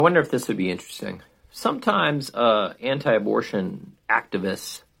I wonder if this would be interesting. Sometimes anti-abortion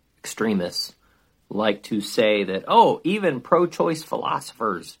activists, extremists, like to say that, even pro-choice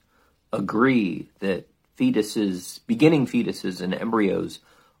philosophers agree that beginning fetuses and embryos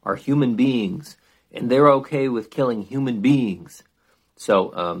are human beings, and they're okay with killing human beings.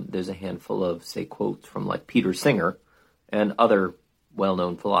 So there's a handful of, say, quotes from like Peter Singer and other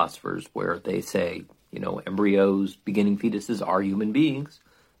well-known philosophers where they say, embryos, beginning fetuses are human beings,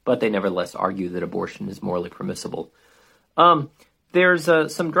 but they nevertheless argue that abortion is morally permissible. There's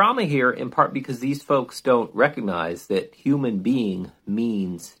some drama here, in part because these folks don't recognize that human being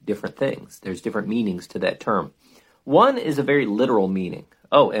means different things. There's different meanings to that term. One is a very literal meaning.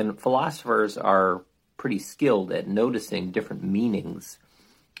 And philosophers are pretty skilled at noticing different meanings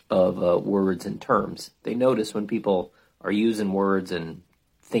of words and terms. They notice when people are using words and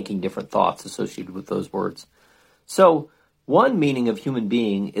thinking different thoughts associated with those words. So one meaning of human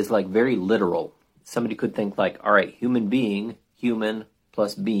being is like very literal. Somebody could think like, all right, human being, human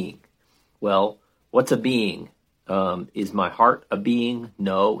plus being. Well, what's a being? Is my heart a being?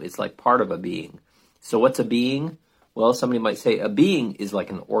 No, it's like part of a being. So what's a being? Well, somebody might say a being is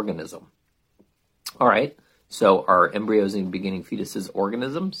like an organism. All right, so are embryos and beginning fetuses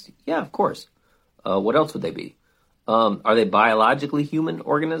organisms? Yeah, of course. What else would they be? Are they biologically human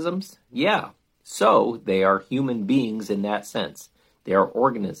organisms? Yeah. So they are human beings in that sense. They are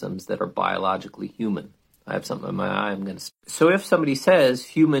organisms that are biologically human. I have something in my eye. So if somebody says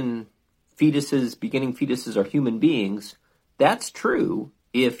human fetuses, beginning fetuses are human beings, that's true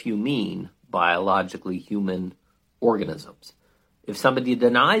if you mean biologically human organisms. If somebody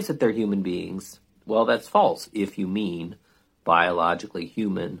denies that they're human beings, well, that's false if you mean biologically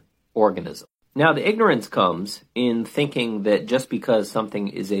human organisms. Now, the ignorance comes in thinking that just because something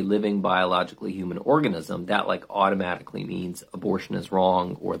is a living biologically human organism, that like automatically means abortion is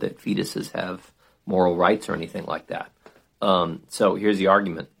wrong or that fetuses have moral rights or anything like that. So here's the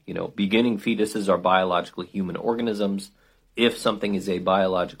argument. Beginning fetuses are biologically human organisms. If something is a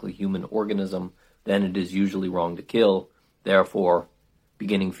biologically human organism, then it is usually wrong to kill. Therefore,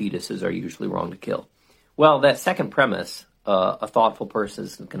 beginning fetuses are usually wrong to kill. Well, that second premise, a thoughtful person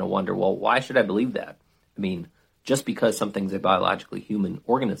is going to wonder, well, why should I believe that? I mean, just because something's a biologically human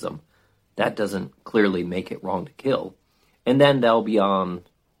organism, that doesn't clearly make it wrong to kill. And then they'll be on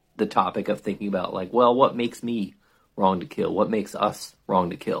the topic of thinking about like, well, what makes me wrong to kill? What makes us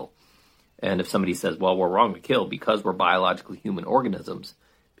wrong to kill? And if somebody says, well, we're wrong to kill because we're biologically human organisms,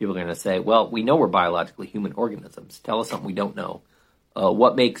 people are going to say, well, we know we're biologically human organisms. Tell us something we don't know.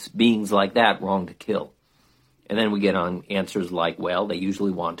 What makes beings like that wrong to kill? And then we get on answers like, well, they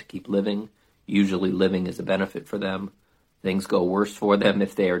usually want to keep living. Usually living is a benefit for them. Things go worse for them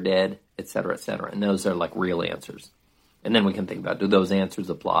if they are dead, et cetera, et cetera. And those are like real answers. And then we can think about, do those answers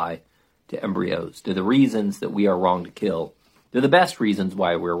apply to embryos? Do the reasons that we are wrong to kill, do the best reasons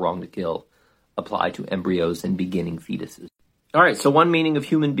why we're wrong to kill, apply to embryos and beginning fetuses? All right, so one meaning of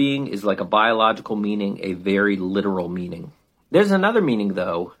human being is like a biological meaning, a very literal meaning. There's another meaning,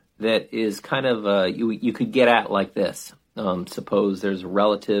 though, that is kind of, you could get at like this. Suppose there's a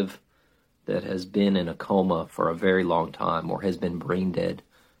relative that has been in a coma for a very long time or has been brain dead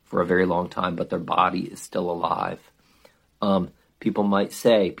for a very long time, but their body is still alive.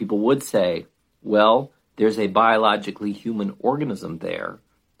 People would say, well, there's a biologically human organism there.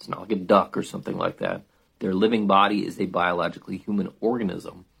 It's not like a duck or something like that. Their living body is a biologically human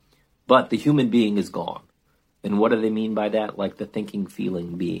organism, but the human being is gone. And what do they mean by that? Like the thinking,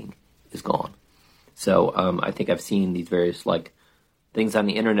 feeling being is gone. So I think I've seen these various like things on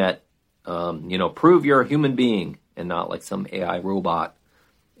the internet, prove you're a human being and not like some AI robot.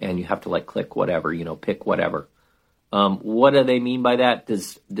 And you have to like click whatever, pick whatever. What do they mean by that?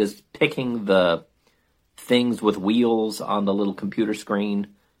 Does picking the things with wheels on the little computer screen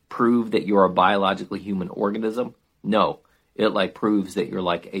prove that you're a biologically human organism? No. It like proves that you're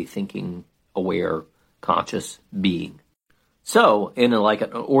like a thinking, aware, conscious being. So, in like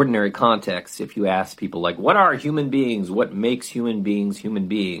an ordinary context, if you ask people like, what are human beings? What makes human beings human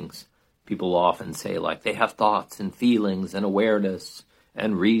beings? People often say like they have thoughts and feelings and awareness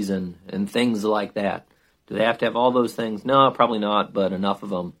and reason and things like that. Do they have to have all those things? No, probably not, but enough of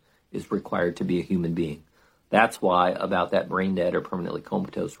them is required to be a human being. That's why about that brain dead or permanently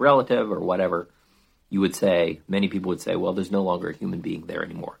comatose relative or whatever, many people would say, well, there's no longer a human being there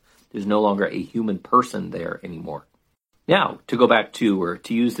anymore. There's no longer a human person there anymore. Now, to go back to, or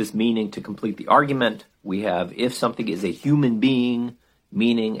to use this meaning to complete the argument, we have if something is a human being,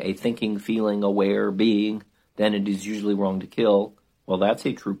 meaning a thinking, feeling, aware being, then it is usually wrong to kill. Well, that's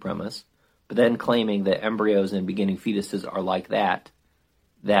a true premise. But then claiming that embryos and beginning fetuses are like that,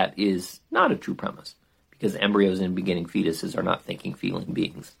 that is not a true premise, because embryos and beginning fetuses are not thinking, feeling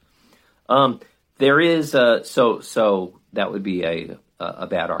beings. There is so that would be a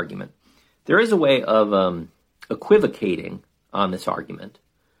bad argument. There is a way of equivocating on this argument,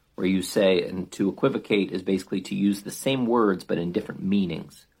 where you say, and to equivocate is basically to use the same words but in different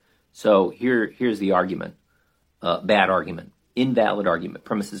meanings. So here's the argument. Bad argument. Invalid argument.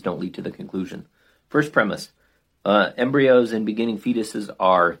 Premises don't lead to the conclusion. First premise. Embryos and beginning fetuses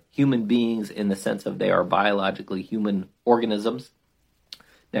are human beings in the sense of they are biologically human organisms.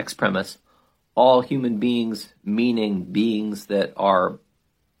 Next premise. All human beings, meaning beings that are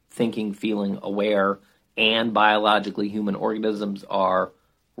thinking, feeling, aware, and biologically human organisms, are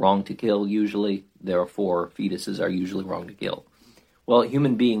wrong to kill usually. Therefore, fetuses are usually wrong to kill. Well,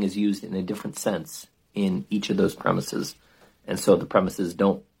 human being is used in a different sense in each of those premises. And so the premises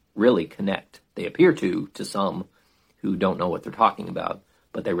don't really connect. They appear to some who don't know what they're talking about,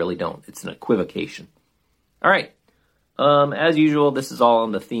 but they really don't. It's an equivocation. All right. As usual, this is all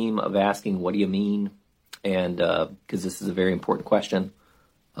on the theme of asking, what do you mean? And because this is a very important question.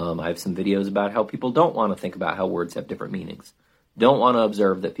 I have some videos about how people don't want to think about how words have different meanings. Don't want to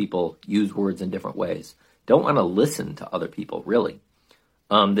observe that people use words in different ways. Don't want to listen to other people, really.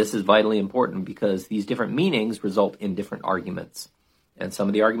 This is vitally important because these different meanings result in different arguments. And some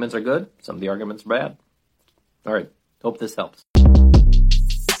of the arguments are good, some of the arguments are bad. All right, hope this helps.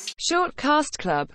 Short Cast Club